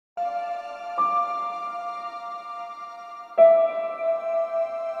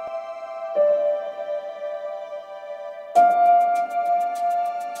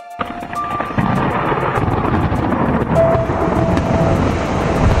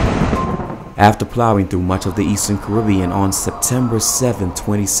After plowing through much of the Eastern Caribbean on September 7,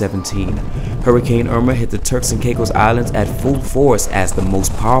 2017, Hurricane Irma hit the Turks and Caicos Islands at full force as the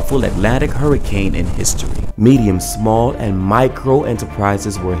most powerful Atlantic hurricane in history. Medium, small, and micro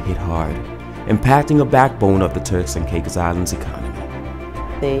enterprises were hit hard, impacting a backbone of the Turks and Caicos Islands economy.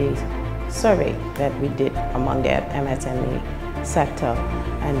 The survey that we did among the MSME sector,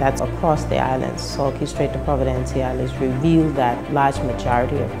 and that's across the islands, Salt Key Strait to Providence Islands, revealed that large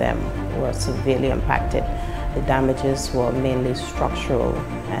majority of them were severely impacted. The damages were mainly structural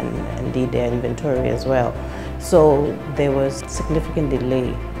and indeed their inventory as well. So there was significant delay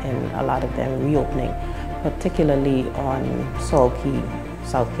in a lot of them reopening, particularly on Salt Key,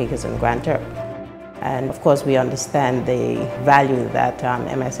 South Caicos and Grand Turk. And of course we understand the value that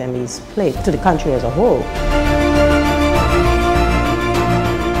MSMEs play to the country as a whole.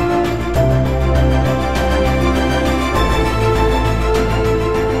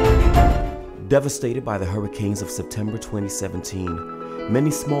 Devastated by the hurricanes of September 2017,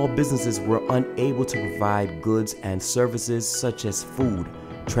 many small businesses were unable to provide goods and services such as food,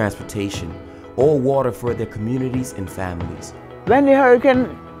 transportation, or water for their communities and families. When the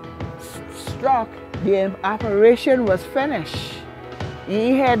hurricane struck, the operation was finished.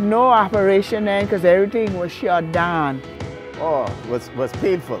 He had no operation then because everything was shut down. Oh, it was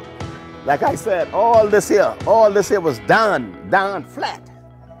painful. Like I said, all this here was down flat.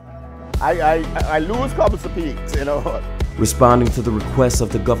 I lose couple of peaks, you know. Responding to the request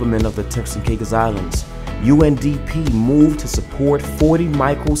of the government of the Turks and Caicos Islands, UNDP moved to support 40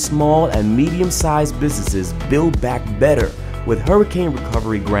 micro, small, and medium-sized businesses Build Back Better with hurricane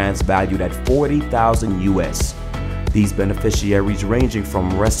recovery grants valued at $40,000 US. These beneficiaries ranging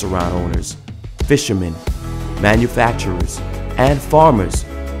from restaurant owners, fishermen, manufacturers, and farmers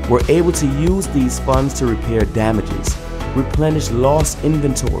were able to use these funds to repair damages, replenish lost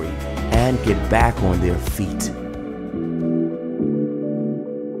inventory, and get back on their feet.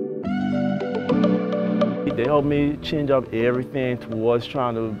 They helped me change up everything towards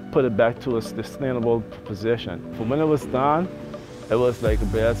trying to put it back to a sustainable position. For when it was done, it was like a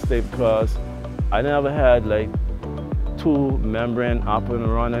bad state because I never had like 2 membrane up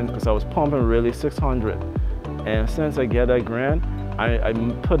and running because I was pumping really 600. And since I get that grant, I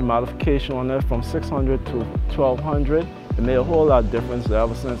put modification on it from 600 to 1200. It made a whole lot of difference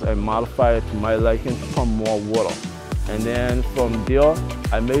ever since I modified it to my liking to pump more water. And then from there,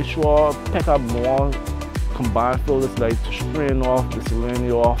 I made sure I pick up more combined filters like to strain off the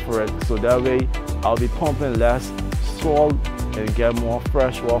salinity off for it. So that way I'll be pumping less salt and get more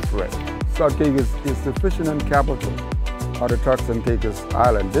fresh water for it. South Caicos is the fisherman capital of the Turks and Caicos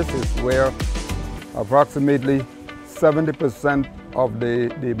Island. This is where approximately 70% of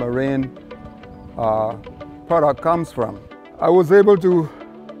the marine product comes from. I was able to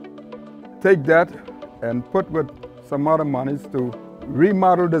take that and put with some other monies to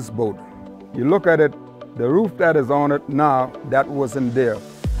remodel this boat. You look at it, the roof that is on it now, that wasn't there.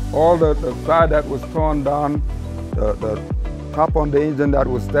 All the side that was torn down, the top on the engine that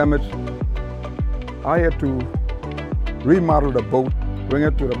was damaged, I had to remodel the boat, bring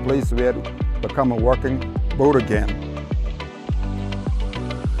it to the place where it become a working boat again.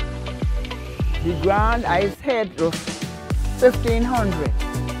 The grant I had was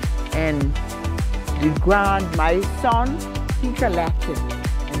 $1,500, and the grant my son, he collected,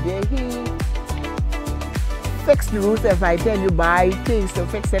 and then he fixed the roof. If I tell you buy things to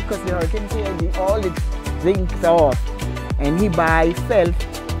fix it, because the hurricane came, all the zincs off, and he buy felt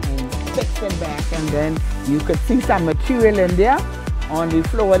and fixed it back, and then you could see some material in there on the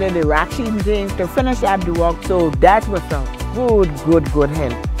floor, and the rack sheet and things to finish up the work. So that was a good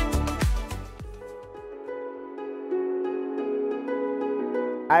help.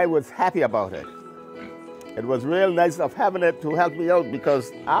 I was happy about it. It was real nice of having it to help me out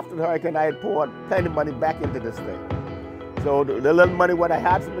because after the hurricane I had poured plenty of money back into this thing. So the little money what I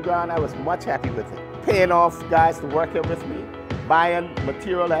had from the ground, I was much happy with it. Paying off guys to work here with me, buying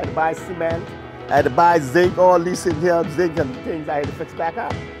material, I had to buy cement, I had to buy zinc, all these things here, zinc and things I had to fix back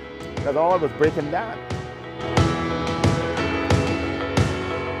up because all was breaking down.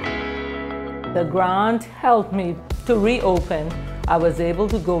 The grant helped me to reopen. I was able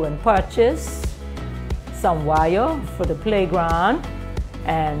to go and purchase some wire for the playground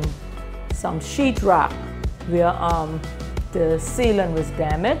and some sheetrock where the ceiling was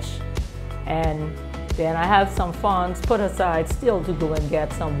damaged, and then I have some funds put aside still to go and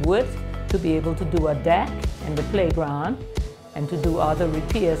get some wood to be able to do a deck in the playground and to do other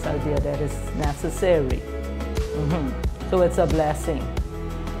repairs out there that is necessary. So it's a blessing.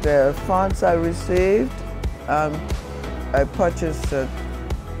 The funds I received, I purchased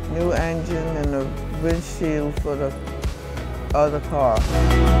new engine and a windshield for the other car.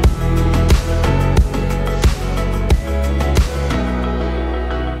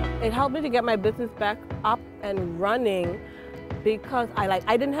 It helped me to get my business back up and running because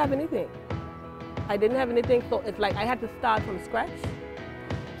I didn't have anything. I didn't have anything, so it's like I had to start from scratch.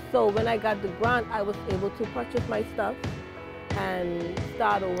 So when I got the grant, I was able to purchase my stuff and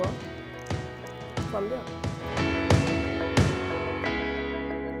start over from there.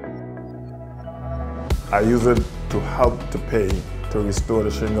 I use it to help to pay to restore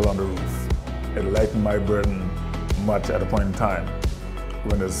the shingle on the roof. It lightened my burden much at a point in time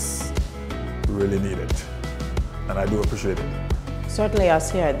when it's really needed, and I do appreciate it. Certainly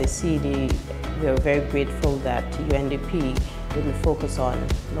us here at the CD, we are very grateful that UNDP didn't focus on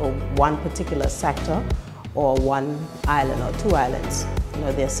one particular sector or one island or two islands.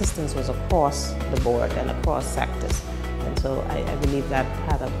 The assistance was across the board and across sectors. And so I believe that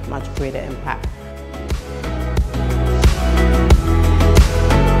had a much greater impact.